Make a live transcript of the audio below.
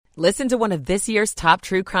Listen to one of this year's top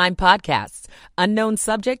true crime podcasts. Unknown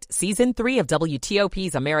Subject, Season 3 of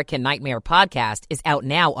WTOP's American Nightmare podcast is out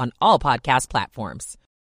now on all podcast platforms.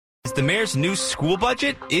 The mayor's new school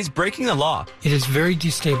budget is breaking the law. It is very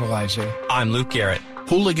destabilizing. I'm Luke Garrett.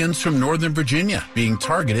 Hooligans from Northern Virginia being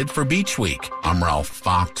targeted for Beach Week. I'm Ralph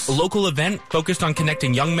Fox. A local event focused on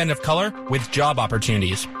connecting young men of color with job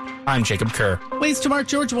opportunities. I'm Jacob Kerr. Ways to mark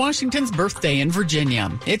George Washington's birthday in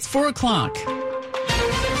Virginia. It's 4 o'clock.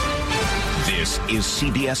 This is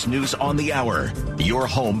CBS News on the Hour, your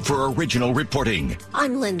home for original reporting.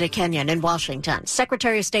 I'm Linda Kenyon in Washington.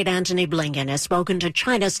 Secretary of State Antony Blinken has spoken to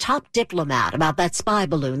China's top diplomat about that spy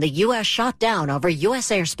balloon the U.S. shot down over U.S.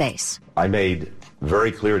 airspace. I made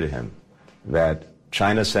very clear to him that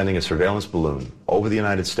China sending a surveillance balloon over the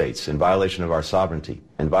United States in violation of our sovereignty,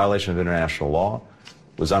 in violation of international law,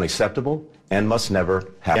 was unacceptable and must never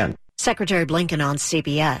happen. Secretary Blinken on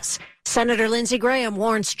CBS. Senator Lindsey Graham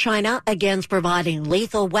warns China against providing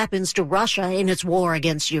lethal weapons to Russia in its war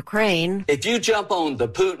against Ukraine. If you jump on the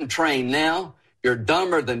Putin train now, you're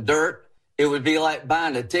dumber than dirt. It would be like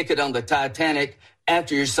buying a ticket on the Titanic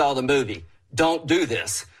after you saw the movie. Don't do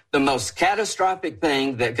this. The most catastrophic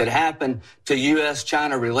thing that could happen to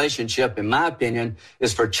U.S.-China relationship, in my opinion,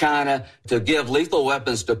 is for China to give lethal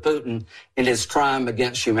weapons to Putin in his crime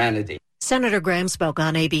against humanity. Senator Graham spoke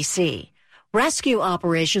on ABC. Rescue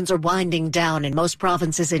operations are winding down in most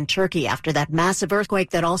provinces in Turkey after that massive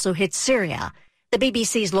earthquake that also hit Syria. The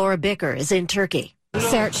BBC's Laura Bicker is in Turkey.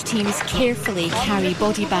 Search teams carefully carry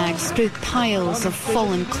body bags through piles of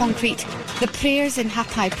fallen concrete. The prayers in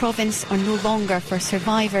Hatay province are no longer for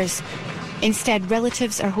survivors. Instead,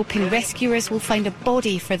 relatives are hoping rescuers will find a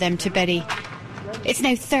body for them to bury. It's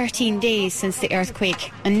now 13 days since the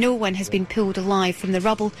earthquake, and no one has been pulled alive from the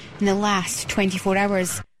rubble in the last 24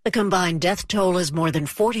 hours. The combined death toll is more than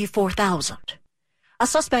 44,000. A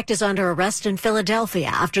suspect is under arrest in Philadelphia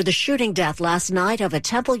after the shooting death last night of a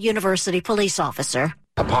Temple University police officer.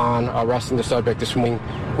 Upon arresting the suspect this morning,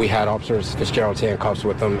 we had officers Fitzgerald's handcuffs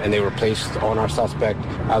with them, and they were placed on our suspect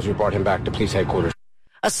as we brought him back to police headquarters.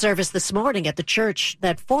 A service this morning at the church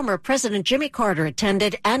that former President Jimmy Carter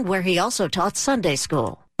attended and where he also taught Sunday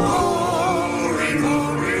school.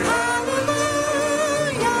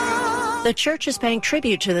 The church is paying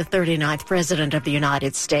tribute to the 39th President of the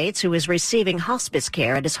United States, who is receiving hospice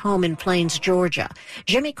care at his home in Plains, Georgia.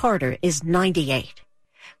 Jimmy Carter is 98.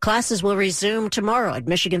 Classes will resume tomorrow at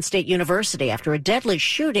Michigan State University after a deadly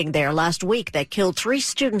shooting there last week that killed 3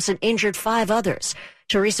 students and injured 5 others.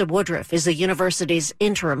 Teresa Woodruff is the university's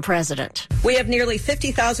interim president. We have nearly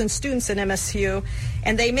 50,000 students in MSU,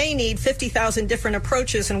 and they may need 50,000 different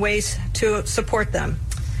approaches and ways to support them.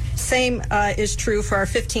 Same is true for our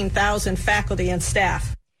 15,000 faculty and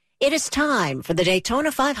staff. It is time for the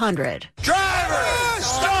Daytona 500. Drivers,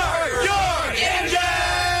 start your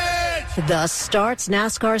engine! Thus starts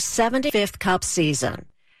NASCAR's 75th Cup season.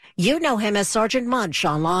 You know him as Sergeant Munch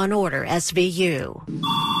on Law & Order SVU.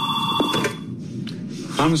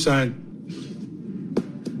 Homicide.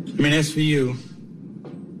 SVU.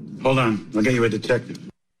 Hold on, I'll get you a detective.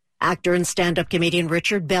 Actor and stand-up comedian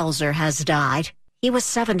Richard Belzer has died. He was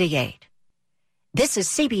 78. This is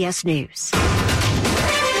CBS News.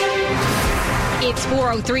 It's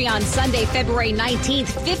 4:03 on Sunday, February 19th,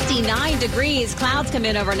 59 degrees. Clouds come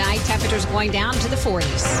in overnight. Temperatures going down to the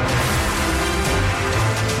 40s.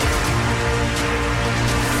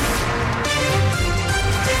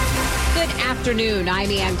 Afternoon.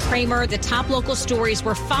 I'm Ann Kramer. The top local stories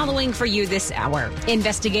we're following for you this hour.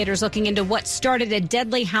 Investigators looking into what started a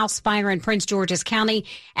deadly house fire in Prince George's County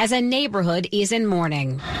as a neighborhood is in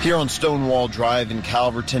mourning. Here on Stonewall Drive in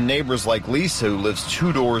Calverton, neighbors like Lisa, who lives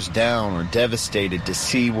 2 doors down, are devastated to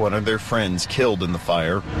see one of their friends killed in the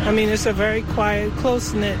fire. It's a very quiet,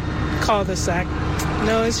 close-knit cul-de-sac.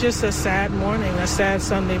 No, it's just a sad morning, a sad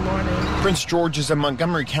Sunday morning. Prince George's and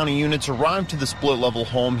Montgomery County units arrived to the split-level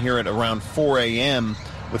home here at around 4 a.m.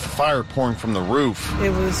 with the fire pouring from the roof. It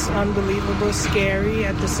was unbelievable, scary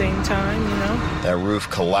at the same time, That roof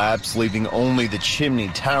collapsed, leaving only the chimney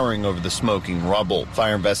towering over the smoking rubble.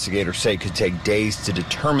 Fire investigators say it could take days to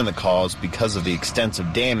determine the cause because of the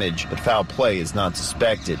extensive damage, but foul play is not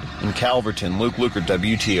suspected. In Calverton, Luke Lukert,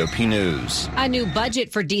 WTOP News. A new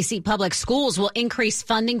budget for D.C. public schools will increase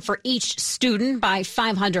funding for each student by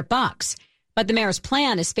 $500. But the mayor's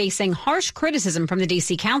plan is facing harsh criticism from the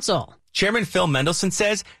D.C. Council. Chairman Phil Mendelson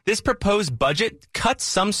says this proposed budget cuts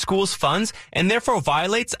some schools' funds and therefore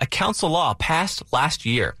violates a council law passed last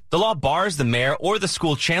year. The law bars the mayor or the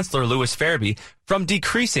school chancellor, Louis Farabee, from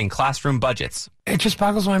decreasing classroom budgets. It just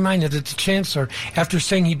boggles my mind that the chancellor, after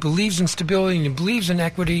saying he believes in stability and he believes in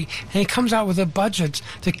equity, and he comes out with a budget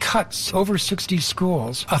that cuts over 60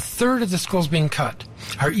 schools. A third of the schools being cut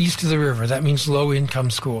are east of the river. That means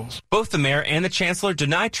low-income schools. Both the mayor and the chancellor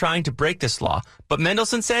deny trying to break this law, but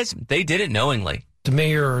Mendelson says they did it knowingly. The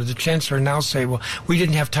mayor or the chancellor now say, well, we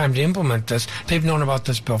didn't have time to implement this. They've known about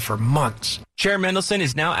this bill for months. Chair Mendelson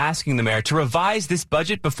is now asking the mayor to revise this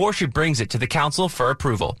budget before she brings it to the council for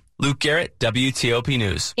approval. Luke Garrett, WTOP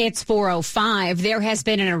News. It's 4:05. There has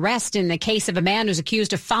been an arrest in the case of a man who's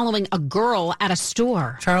accused of following a girl at a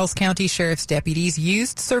store. Charles County Sheriff's deputies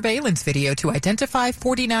used surveillance video to identify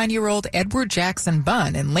 49-year-old Edward Jackson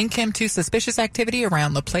Bunn and link him to suspicious activity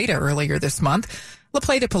around La Plata earlier this month. La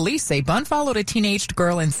Plata police say Bunn followed a teenaged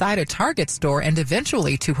girl inside a Target store and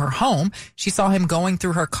eventually to her home. She saw him going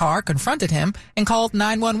through her car, confronted him, and called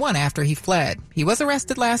 911 after he fled. He was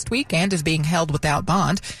arrested last week and is being held without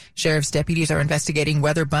bond. Sheriff's deputies are investigating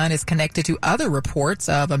whether Bunn is connected to other reports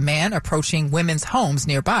of a man approaching women's homes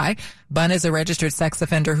nearby. Bunn is a registered sex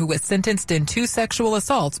offender who was sentenced in 2 sexual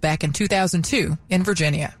assaults back in 2002 in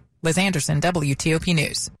Virginia. Liz Anderson, WTOP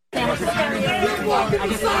News.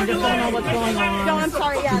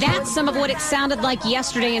 That's some of what it sounded like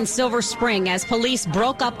yesterday in Silver Spring as police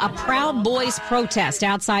broke up a Proud Boys protest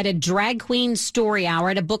outside a drag queen story hour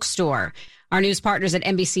at a bookstore. Our news partners at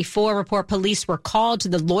NBC4 report police were called to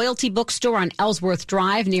the Loyalty Bookstore on Ellsworth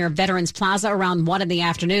Drive near Veterans Plaza around 1 in the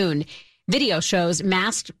afternoon. Video shows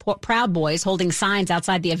masked Proud Boys holding signs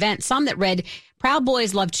outside the event, some that read, "Proud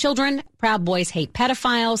Boys love children, Proud Boys hate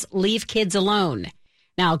pedophiles, leave kids alone."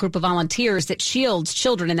 Now, a group of volunteers that shields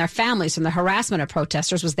children and their families from the harassment of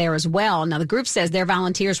protesters was there as well. Now, the group says their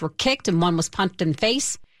volunteers were kicked and one was punched in the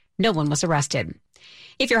face. No one was arrested.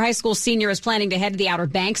 If your high school senior is planning to head to the Outer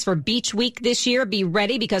Banks for Beach Week this year, be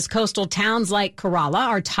ready because coastal towns like Corolla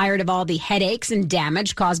are tired of all the headaches and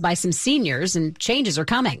damage caused by some seniors, and changes are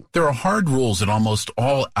coming. There are hard rules at almost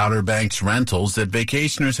all Outer Banks rentals that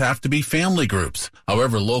vacationers have to be family groups.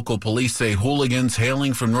 However, local police say hooligans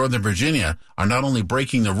hailing from Northern Virginia are not only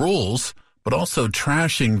breaking the rules, but also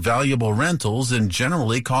trashing valuable rentals and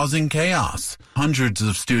generally causing chaos. Hundreds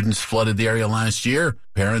of students flooded the area last year,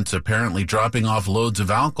 parents apparently dropping off loads of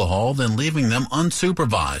alcohol, then leaving them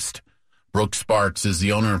unsupervised. Brooke Sparks is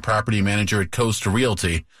the owner and property manager at Coast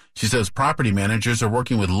Realty. She says property managers are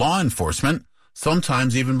working with law enforcement,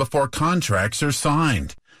 sometimes even before contracts are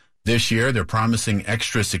signed. This year, they're promising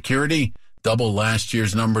extra security, double last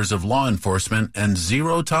year's numbers of law enforcement, and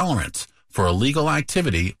zero tolerance for illegal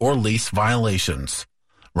activity or lease violations.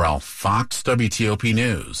 Ralph Fox, WTOP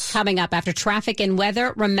News. Coming up after traffic and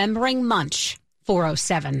weather, remembering Munch,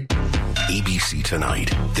 4:07. ABC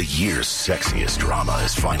Tonight, the year's sexiest drama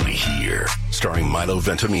is finally here. Starring Milo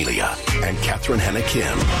Ventimiglia and Catherine Hannah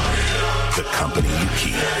Kim. The Company You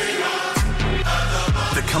Keep.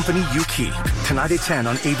 The Company You Keep. Tonight at 10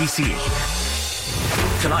 on ABC.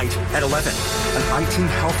 Tonight at 11, an iTeam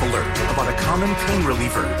health alert about a common pain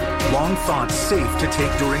reliever, long thought safe to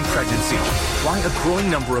take during pregnancy. Why a growing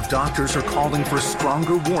number of doctors are calling for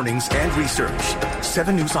stronger warnings and research.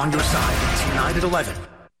 7 News on your side, tonight at 11.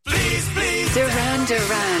 Please, please. Duran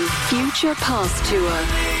Duran Future Past Tour.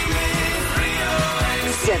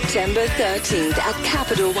 September 13th at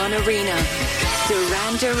Capital One Arena.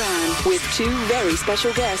 Duran Duran with 2 very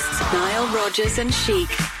special guests, Nile Rodgers and Chic.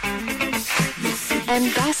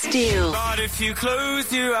 And Bastille. But if you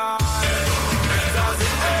close your eyes,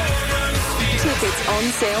 tickets on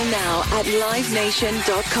sale now at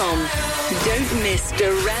livenation.com. Don't miss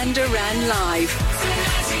Duran Duran Live.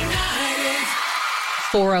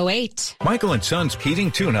 4:08. Michael & Son's heating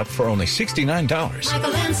tune-up for only $69.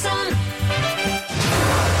 Michael & Son.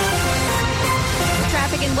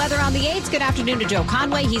 Traffic and weather on the 8th. Good afternoon to Joe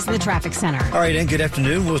Conway. He's in the traffic center. All right, and good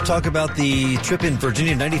afternoon. We'll talk about the trip in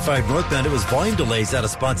Virginia 95 northbound. It was volume delays out of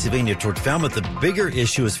Spotsylvania toward Falmouth. The bigger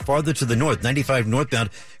issue is farther to the north, 95 northbound,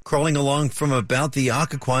 crawling along from about the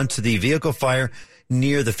Occoquan to the vehicle fire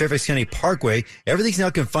near the Fairfax County Parkway. Everything's now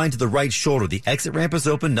confined to the right shoulder. The exit ramp is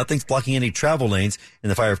open. Nothing's blocking any travel lanes. And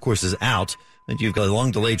the fire, of course, is out. And you've got a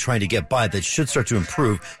long delay trying to get by. That should start to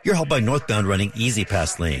improve. You're helped by northbound running easy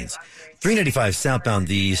pass lanes. 395 southbound,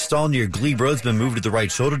 the stall near Glebe Road's been moved to the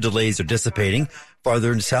right shoulder. Delays are dissipating.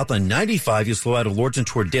 Farther south on 95, you slow out of Lordton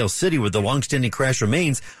toward Dale City, where the long-standing crash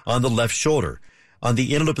remains on the left shoulder. On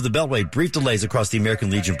the inner loop of the Beltway, brief delays across the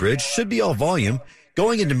American Legion Bridge. Should be all volume.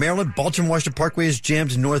 Going into Maryland, Baltimore-Washington Parkway is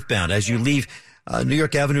jammed northbound. As you leave New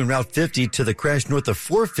York Avenue and Route 50 to the crash north of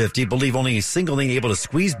 450. Believe only a single lane able to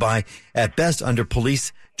squeeze by at best under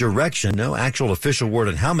police direction. No actual official word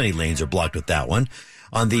on how many lanes are blocked with that one.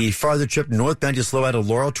 On the farther trip northbound, you slow out of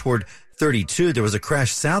Laurel toward 32. There was a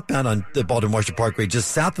crash southbound on the Baltimore-Marshall Parkway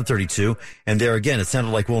just south of 32. And there again, it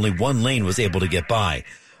sounded like only one lane was able to get by.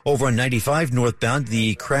 Over on 95 northbound,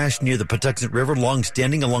 the crash near the Patuxent River,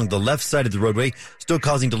 long-standing along the left side of the roadway, still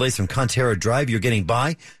causing delays from Conterra Drive. You're getting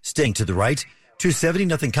by, staying to the right. 270,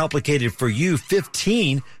 nothing complicated for you.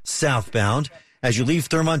 15 southbound. As you leave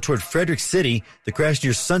Thurmont toward Frederick City, the crash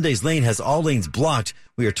near Sunday's Lane has all lanes blocked.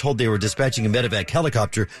 We are told they were dispatching a medevac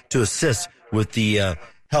helicopter to assist with the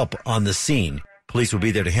help on the scene. Police will be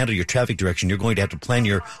there to handle your traffic direction. You're going to have to plan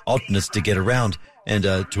your alternates to get around and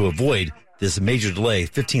to avoid this major delay.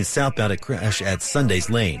 15 southbound at crash at Sunday's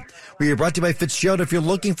Lane. We are brought to you by Fitzgerald. If you're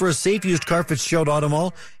looking for a safe used car, Fitzgerald Auto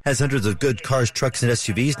Mall has hundreds of good cars, trucks, and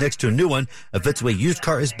SUVs next to a new one. A Fitzway used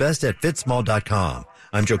car is best at fitzmall.com.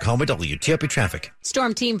 I'm Joe Conway, WTOP Traffic.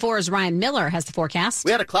 Storm Team 4's Ryan Miller has the forecast.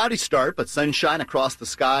 We had a cloudy start, but sunshine across the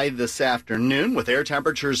sky this afternoon with air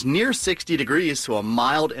temperatures near 60 degrees, so a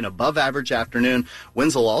mild and above average afternoon.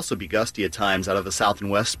 Winds will also be gusty at times out of the south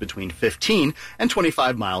and west between 15 and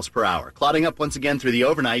 25 miles per hour. Clouding up once again through the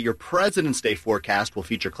overnight. Your President's Day forecast will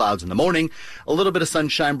feature clouds in the morning, a little bit of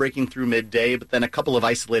sunshine breaking through midday, but then a couple of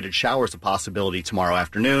isolated showers a possibility tomorrow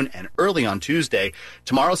afternoon and early on Tuesday.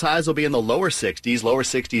 Tomorrow's highs will be in the lower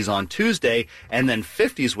 60s on Tuesday, and then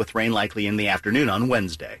 50s with rain likely in the afternoon on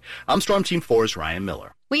Wednesday. I'm Storm Team 4's Ryan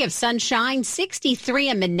Miller. We have sunshine, 63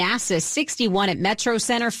 in Manassas, 61 at Metro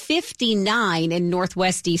Center, 59 in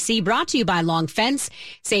Northwest D.C. Brought to you by Long Fence.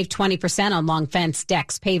 Save 20% on Long Fence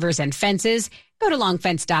decks, pavers, and fences. Go to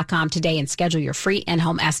longfence.com today and schedule your free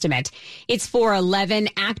in-home estimate. It's 4:11.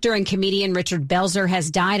 Actor and comedian Richard Belzer has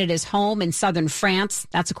died at his home in southern France.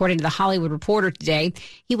 That's according to The Hollywood Reporter today.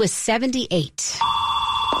 He was 78.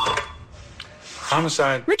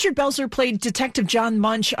 Homicide. Richard Belzer played Detective John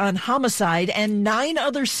Munch on Homicide and 9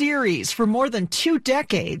 other series for more than 2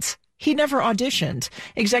 decades. He never auditioned.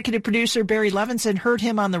 Executive producer Barry Levinson heard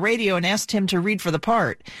him on the radio and asked him to read for the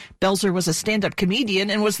part. Belzer was a stand-up comedian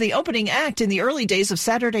and was the opening act in the early days of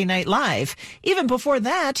Saturday Night Live. Even before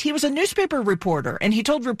that, he was a newspaper reporter, and he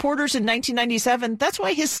told reporters in 1997 that's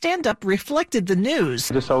why his stand-up reflected the news.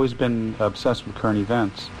 I've just always been obsessed with current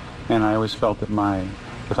events, and I always felt that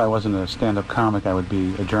if I wasn't a stand-up comic, I would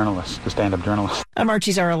be a journalist, a stand-up journalist. I'm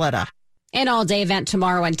Archie Zaraletta. An all-day event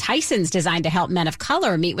tomorrow in Tyson's designed to help men of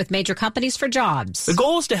color meet with major companies for jobs. The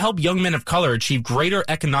goal is to help young men of color achieve greater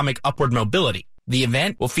economic upward mobility. The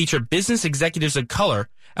event will feature business executives of color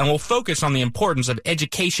and will focus on the importance of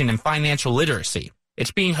education and financial literacy.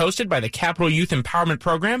 It's being hosted by the Capital Youth Empowerment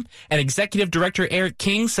Program, and Executive Director Eric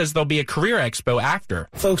King says there'll be a career expo after.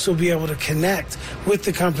 Folks will be able to connect with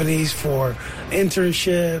the companies for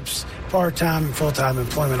internships, part-time and full-time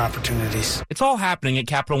employment opportunities. It's all happening at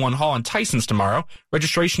Capital One Hall in Tyson's tomorrow.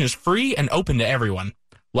 Registration is free and open to everyone.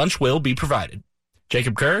 Lunch will be provided.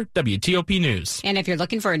 Jacob Kerr, WTOP News. And if you're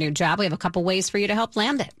looking for a new job, we have a couple ways for you to help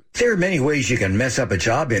land it. There are many ways you can mess up a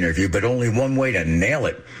job interview, but only one way to nail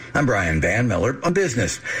it. I'm Brian Van Miller on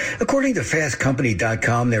business. According to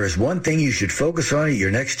fastcompany.com, there is one thing you should focus on at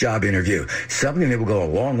your next job interview, something that will go a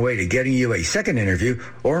long way to getting you a second interview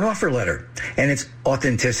or an offer letter, and it's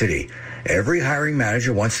authenticity. Every hiring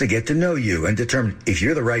manager wants to get to know you and determine if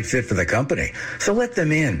you're the right fit for the company. So let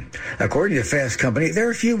them in. According to Fast Company, there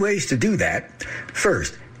are a few ways to do that.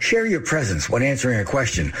 First, share your presence when answering a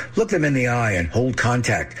question. Look them in the eye and hold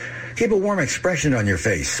contact. Keep a warm expression on your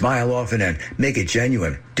face. Smile often and make it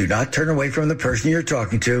genuine. Do not turn away from the person you're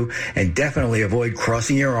talking to, and definitely avoid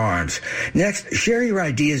crossing your arms. Next, share your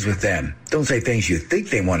ideas with them. Don't say things you think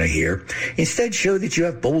they want to hear. Instead, show that you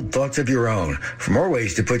have bold thoughts of your own. For more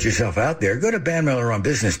ways to put yourself out there, go to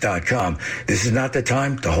BanMillerOnBusiness.com. This is not the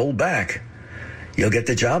time to hold back. You'll get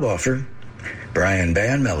the job offer. Brian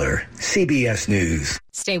Van Miller, CBS News.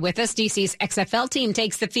 Stay with us. DC's XFL team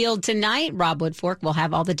takes the field tonight. Rob Woodfork will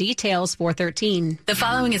have all the details. 4:13. The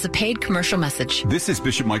following is a paid commercial message. This is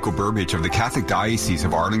Bishop Michael Burbidge of the Catholic Diocese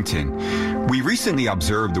of Arlington. We recently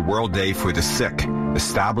observed the World Day for the Sick,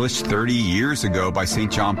 established 30 years ago by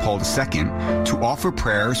St. John Paul II to offer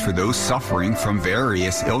prayers for those suffering from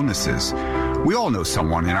various illnesses. We all know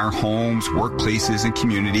someone in our homes, workplaces, and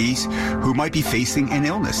communities who might be facing an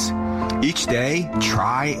illness. Each day,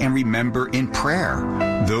 try and remember in prayer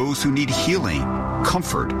those who need healing,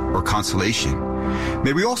 comfort, or consolation.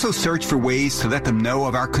 May we also search for ways to let them know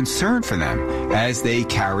of our concern for them as they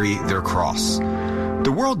carry their cross.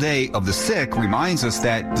 The World Day of the Sick reminds us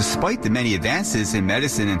that despite the many advances in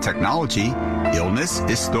medicine and technology, illness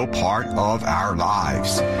is still part of our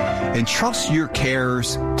lives. Entrust your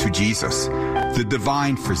cares to Jesus, the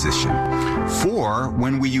divine physician. For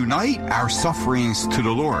when we unite our sufferings to the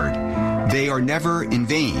Lord, they are never in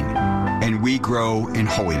vain, and we grow in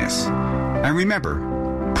holiness. And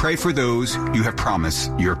remember, pray for those you have promised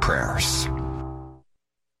your prayers.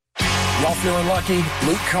 Y'all feeling lucky?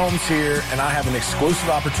 Luke Combs here, and I have an exclusive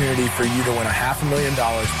opportunity for you to win $500,000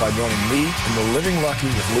 by joining me in the Living Lucky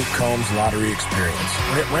with Luke Combs Lottery Experience.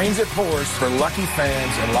 When it rains, it pours for lucky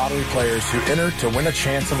fans and lottery players who enter to win a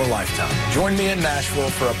chance of a lifetime. Join me in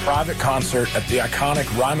Nashville for a private concert at the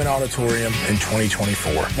iconic Ryman Auditorium in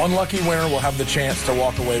 2024. One lucky winner will have the chance to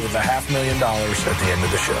walk away with $500,000 at the end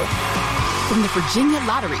of the show. From the Virginia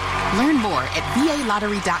Lottery. Learn more at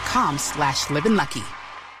VALottery.com/livinlucky.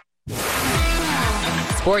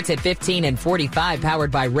 Sports at 15 and 45,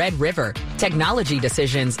 powered by Red River. Technology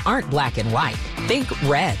decisions aren't black and white. Think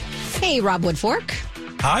red. Hey, Rob Woodfork.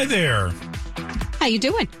 Hi there. How you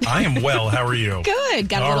doing? I am well. How are you? Good.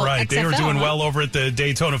 Got a All little right. XFL, They are doing well over at the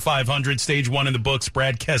Daytona 500. Stage 1 in the books.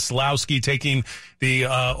 Brad Keselowski taking the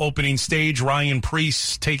opening stage. Ryan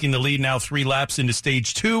Preece taking the lead now 3 laps into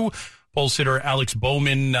stage 2. Pole sitter Alex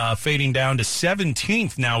Bowman fading down to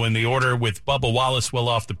 17th now in the order, with Bubba Wallace well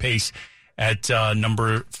off the pace at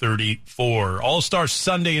number 34. All-Star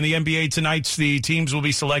Sunday in the NBA tonight. The teams will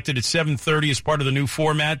be selected at 7:30 as part of the new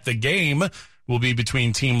format. The game will be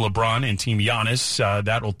between Team LeBron and Team Giannis.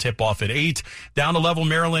 That will tip off at 8. Down to level,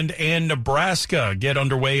 Maryland and Nebraska get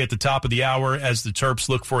underway at the top of the hour as the Terps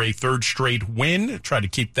look for a 3rd straight win. Try to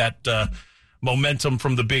keep that momentum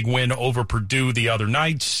from the big win over Purdue the other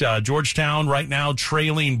night. Georgetown right now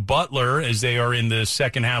trailing Butler as they are in the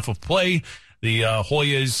second half of play. The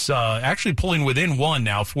Hoyas actually pulling within one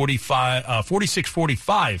now,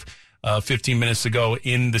 46-45, 15 minutes ago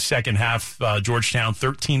in the second half. Georgetown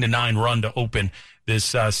 13-9 run to open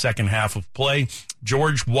this second half of play.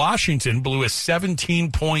 George Washington blew a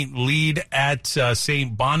 17-point lead at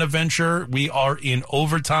St. Bonaventure. We are in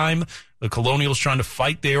overtime. The Colonials trying to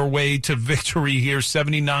fight their way to victory here,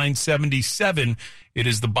 79-77. It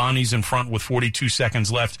is the Bonnies in front with 42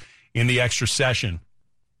 seconds left in the extra session.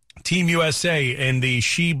 Team USA and the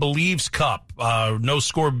She Believes Cup. No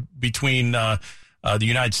score between the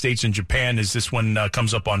United States and Japan as this one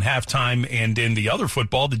comes up on halftime. And in the other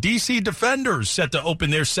football, the D.C. Defenders set to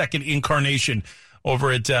open their second incarnation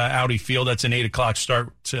over at Audi Field. That's an 8 o'clock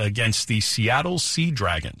start against the Seattle Sea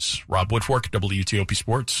Dragons. Rob Woodfork, WTOP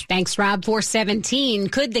Sports. Thanks, Rob. 417.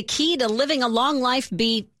 Could the key to living a long life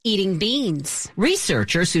be eating beans?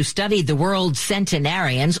 Researchers who studied the world's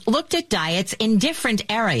centenarians looked at diets in different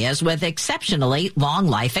areas with exceptionally long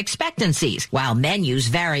life expectancies. While menus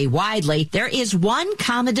vary widely, there is one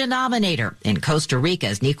common denominator. In Costa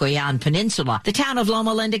Rica's Nicoyan Peninsula, the town of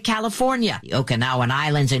Loma Linda, California, the Okinawan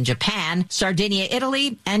Islands in Japan, Sardinia,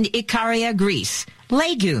 Italy, and Icaria, Greece.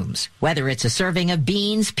 Legumes. Whether it's a serving of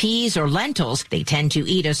beans, peas, or lentils, they tend to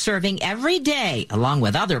eat a serving every day, along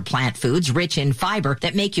with other plant foods rich in fiber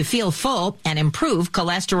that make you feel full and improve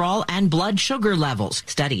cholesterol and blood sugar levels.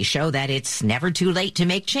 Studies show that it's never too late to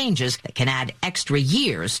make changes that can add extra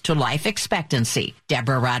years to life expectancy.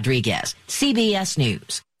 Deborah Rodriguez, CBS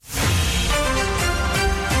News.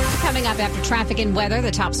 Coming up after traffic and weather,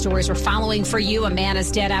 the top stories we're following for you. A man is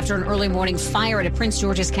dead after an early morning fire at a Prince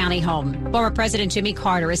George's County home. Former President Jimmy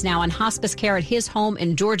Carter is now on hospice care at his home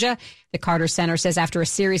in Georgia. The Carter Center says after a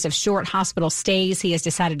series of short hospital stays, he has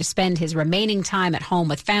decided to spend his remaining time at home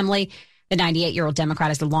with family. The 98-year-old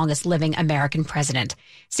Democrat is the longest living American president.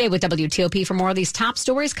 Stay with WTOP for more of these top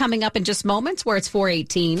stories coming up in just moments, where it's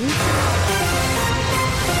 418.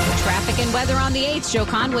 Traffic and weather on the 8th. Joe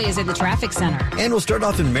Conway is in the traffic center. And we'll start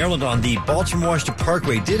off in Maryland on the Baltimore-Washington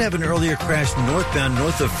Parkway. Did have an earlier crash northbound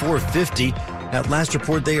north of 450. At last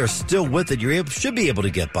report, they are still with it. Should be able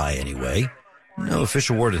to get by anyway. No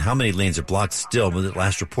official word on how many lanes are blocked still, but at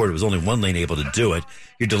last report, it was only one lane able to do it.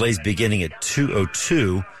 Your delays beginning at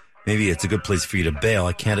 202. Maybe it's a good place for you to bail.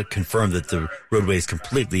 I can't confirm that the roadway is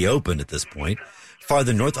completely open at this point.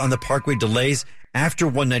 Farther north on the Parkway, delays after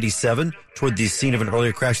 197 toward the scene of an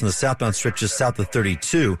earlier crash on the southbound stretches south of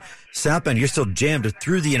 32. Southbound, you're still jammed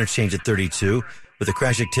through the interchange at 32, but the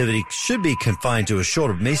crash activity should be confined to a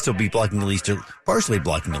shoulder, may still be blocking at least partially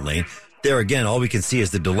blocking the lane. There again, all we can see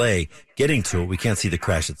is the delay getting to it. We can't see the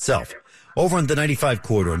crash itself. Over on the 95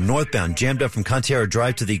 corridor, northbound, jammed up from Conterra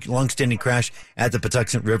Drive to the long-standing crash at the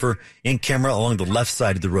Patuxent River. In camera along the left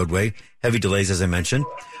side of the roadway. Heavy delays, as I mentioned.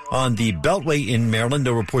 On the Beltway in Maryland,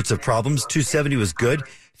 no reports of problems. 270 was good.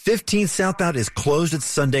 15 southbound is closed at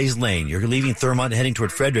Sunday's Lane. You're leaving Thurmont and heading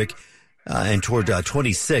toward Frederick and toward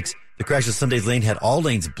 26. The crash at Sunday's Lane had all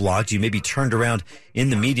lanes blocked. You may be turned around in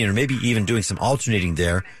the median or maybe even doing some alternating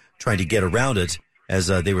there, trying to get around it as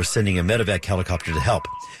they were sending a medevac helicopter to help.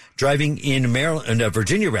 Driving in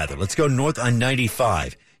Virginia, let's go north on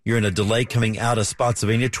 95. You're in a delay coming out of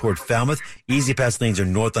Spotsylvania toward Falmouth. Easy pass lanes are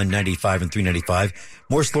north on 95 and 395.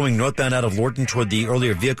 More slowing northbound out of Lorton toward the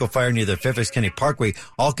earlier vehicle fire near the Fairfax County Parkway,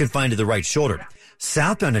 all confined to the right shoulder.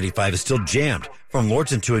 Southbound 95 is still jammed from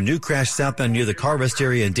Lorton to a new crash southbound near the car rest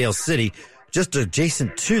area in Dale City. Just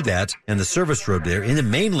adjacent to that and the service road there. In the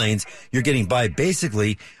main lanes, you're getting by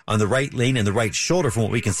basically on the right lane and the right shoulder from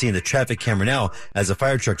what we can see in the traffic camera now as a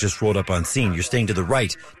fire truck just rolled up on scene. You're staying to the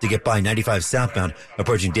right to get by 95 southbound,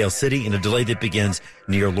 approaching Dale City in a delay that begins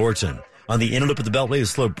near Lorton. On the in and loop of the Beltway, it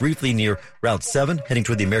was slow briefly near Route 7, heading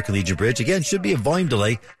toward the American Legion Bridge. Again, should be a volume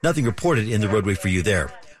delay. Nothing reported in the roadway for you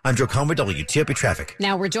there. I'm Joe Conway, WTOP Traffic.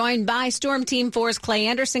 Now we're joined by Storm Team 4's Clay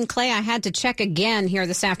Anderson. Clay, I had to check again here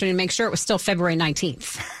this afternoon to make sure it was still February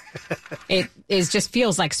 19th. It just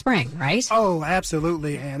feels like spring, right? Oh,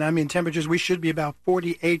 absolutely. And I mean, temperatures, we should be about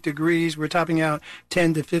 48 degrees. We're topping out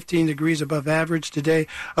 10 to 15 degrees above average today.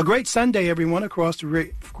 A great Sunday, everyone, across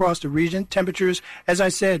the region. Temperatures, as I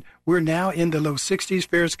said, we're now in the low 60s.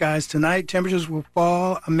 Fair skies tonight. Temperatures will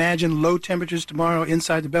fall. Imagine low temperatures tomorrow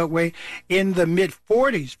inside the Beltway in the mid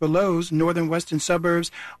 40s for lows. Northern western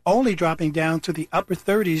suburbs only dropping down to the upper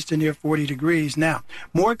 30s to near 40 degrees. Now,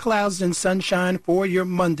 more clouds than sunshine for your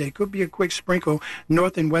Monday. Could be a quick sprinkle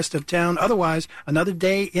north and west of town. Otherwise, another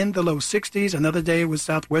day in the low 60s. Another day with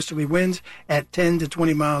southwesterly winds at 10 to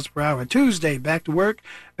 20 miles per hour. Tuesday, back to work,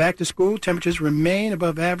 back to school. Temperatures remain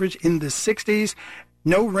above average in the 60s.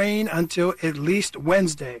 No rain until at least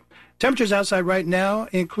Wednesday. Temperatures outside right now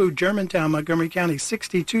include Germantown, Montgomery County,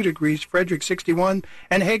 62 degrees, Frederick, 61,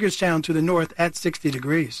 and Hagerstown to the north at 60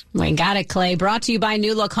 degrees. We got it, Clay. Brought to you by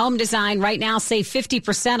New Look Home Design. Right now, save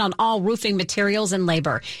 50% on all roofing materials and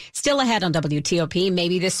labor. Still ahead on WTOP.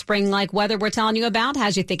 Maybe this spring-like weather we're telling you about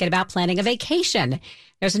has you thinking about planning a vacation.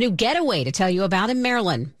 There's a new getaway to tell you about in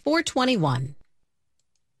Maryland, 421.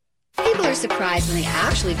 People are surprised when they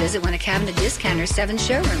actually visit one of Cabinet Discounter's 7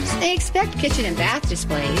 showrooms. They expect kitchen and bath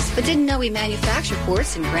displays, but didn't know we manufacture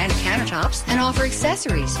quartz and granite countertops and offer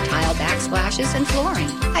accessories, tile backsplashes, and flooring.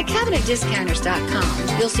 At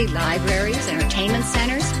CabinetDiscounters.com, you'll see libraries, entertainment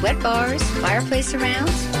centers, wet bars, fireplace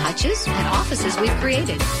surrounds, hutches, and offices we've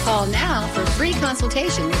created. Call now for a free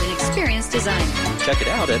consultation with an experienced designer. Check it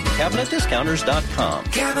out at CabinetDiscounters.com.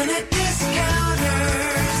 Cabinet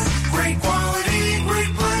Discounters. Great quality, great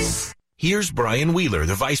price. Here's Brian Wheeler,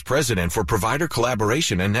 the Vice President for Provider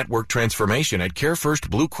Collaboration and Network Transformation at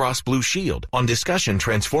CareFirst Blue Cross Blue Shield on discussion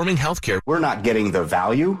transforming healthcare. We're not getting the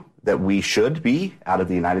value that we should be out of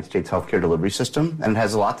the United States healthcare delivery system, and it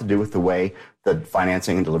has a lot to do with the way the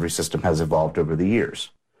financing and delivery system has evolved over the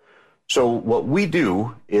years. So what we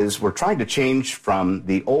do is we're trying to change from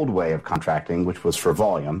the old way of contracting, which was for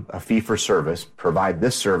volume, a fee for service, provide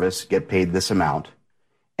this service, get paid this amount,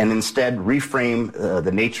 and instead reframe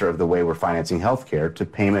the nature of the way we're financing healthcare to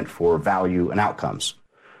payment for value and outcomes.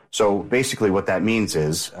 So basically what that means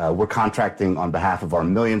is we're contracting on behalf of our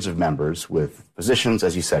millions of members with physicians,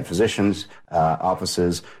 as you said, physicians,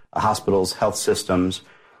 offices, hospitals, health systems,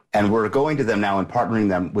 and we're going to them now and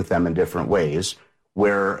partnering with them in different ways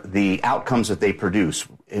where the outcomes that they produce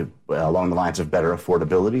along the lines of better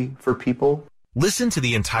affordability for people. Listen to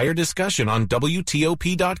the entire discussion on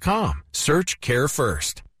WTOP.com. Search Care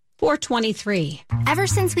First. 423. Ever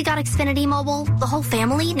since we got Xfinity Mobile, the whole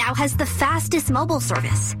family now has the fastest mobile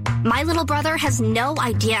service. My little brother has no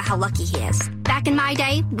idea how lucky he is. Back in my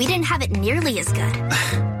day, we didn't have it nearly as good.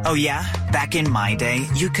 Oh yeah? Back in my day,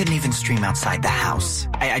 you couldn't even stream outside the house.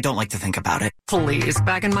 I don't like to think about it. Please,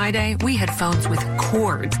 back in my day, we had phones with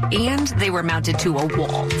cords, and they were mounted to a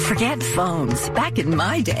wall. Forget phones. Back in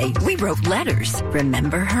my day, we wrote letters.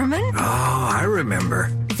 Remember, Herman? Oh, I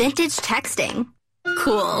remember. Vintage texting.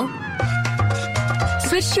 Cool.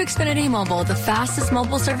 Switch to Xfinity Mobile, the fastest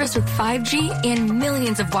mobile service with 5G and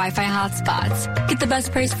millions of Wi-Fi hotspots. Get the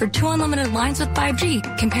best price for 2 unlimited lines with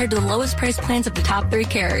 5G compared to the lowest price plans of the top 3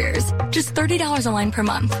 carriers. Just $30 a line per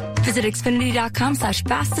month. Visit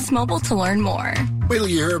Xfinity.com/fastestmobile to learn more. Wait till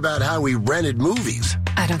you hear about how we rented movies.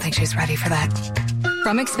 I don't think she's ready for that.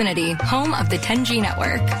 From Xfinity, home of the 10G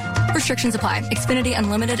network. Restrictions apply. Xfinity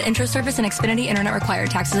Unlimited intro service and Xfinity Internet required.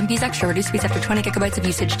 Taxes and fees extra. Reduced speeds after 20 gigabytes of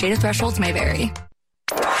usage. Data thresholds may vary.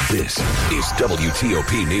 This is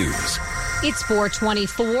WTOP News. It's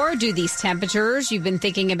 424. Do these temperatures? You've been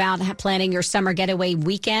thinking about planning your summer getaway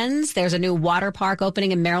weekends. There's a new water park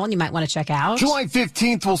opening in Maryland you might want to check out. July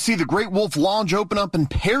 15th, we'll see the Great Wolf Lodge open up in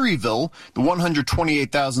Perryville. The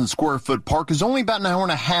 128,000 square foot park is only about an hour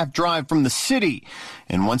and a half drive from the city.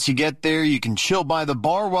 And once you get there, you can chill by the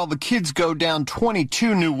bar while the kids go down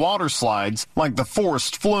 22 new water slides like the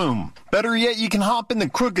Forest Flume. Better yet, you can hop in the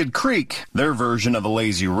Crooked Creek, their version of a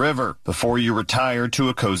lazy river, before you retire to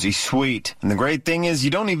a cozy suite. And the great thing is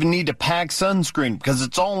you don't even need to pack sunscreen because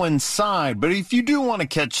it's all inside. But if you do want to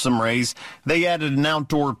catch some rays, they added an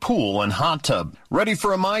outdoor pool and hot tub. Ready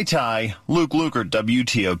for a Mai Tai? Luke Lukert,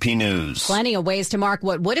 WTOP News. Plenty of ways to mark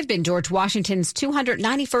what would have been George Washington's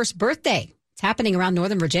 291st birthday. Happening around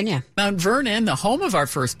Northern Virginia. Mount Vernon, the home of our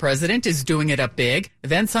first president, is doing it up big.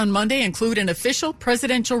 Events on Monday include an official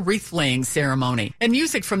presidential wreath-laying ceremony and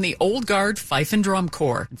music from the Old Guard Fife and Drum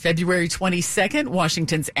Corps. On February 22nd,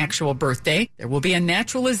 Washington's actual birthday, there will be a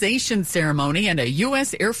naturalization ceremony and a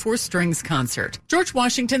U.S. Air Force Strings concert. George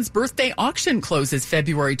Washington's birthday auction closes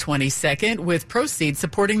February 22nd with proceeds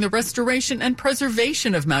supporting the restoration and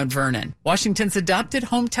preservation of Mount Vernon. Washington's adopted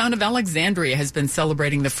hometown of Alexandria has been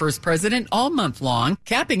celebrating the first president all month long,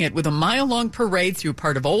 capping it with a mile-long parade through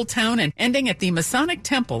part of Old Town and ending at the Masonic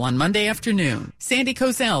Temple on Monday afternoon. Sandy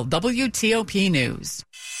Kozel, WTOP News.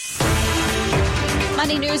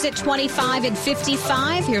 Money News at 25 and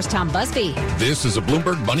 55. Here's Tom Busby. This is a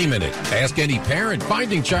Bloomberg Money Minute. Ask any parent.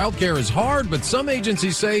 Finding childcare is hard, but some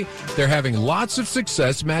agencies say they're having lots of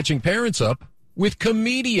success matching parents up with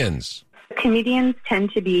comedians. Comedians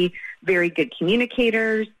tend to be very good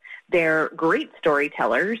communicators. They're great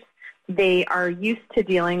storytellers. They are used to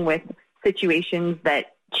dealing with situations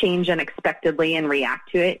that change unexpectedly and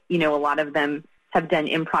react to it. You know, a lot of them have done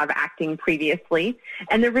improv acting previously,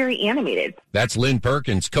 and they're very animated. That's Lynn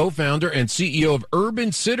Perkins, co-founder and CEO of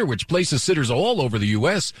Urban Sitter, which places sitters all over the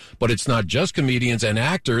U.S., but it's not just comedians and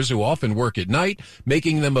actors who often work at night,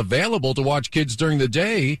 making them available to watch kids during the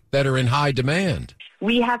day that are in high demand.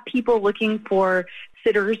 We have people looking for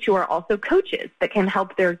sitters who are also coaches that can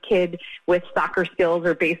help their kid with soccer skills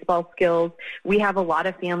or baseball skills. We have a lot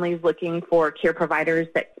of families looking for care providers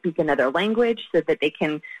that speak another language so that they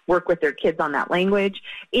can work with their kids on that language.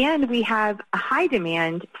 And we have a high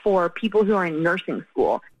demand for people who are in nursing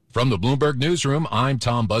school. From the Bloomberg Newsroom, I'm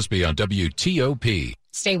Tom Busby on WTOP.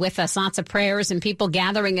 Stay with us. Lots of prayers and people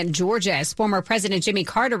gathering in Georgia as former President Jimmy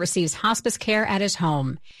Carter receives hospice care at his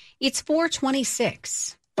home. It's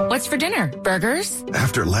 426. What's for dinner? Burgers?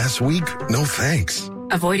 After last week, no thanks.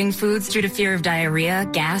 Avoiding foods due to fear of diarrhea,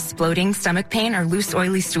 gas, bloating, stomach pain, or loose,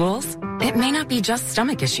 oily stools? It may not be just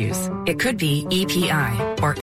stomach issues. It could be EPI, or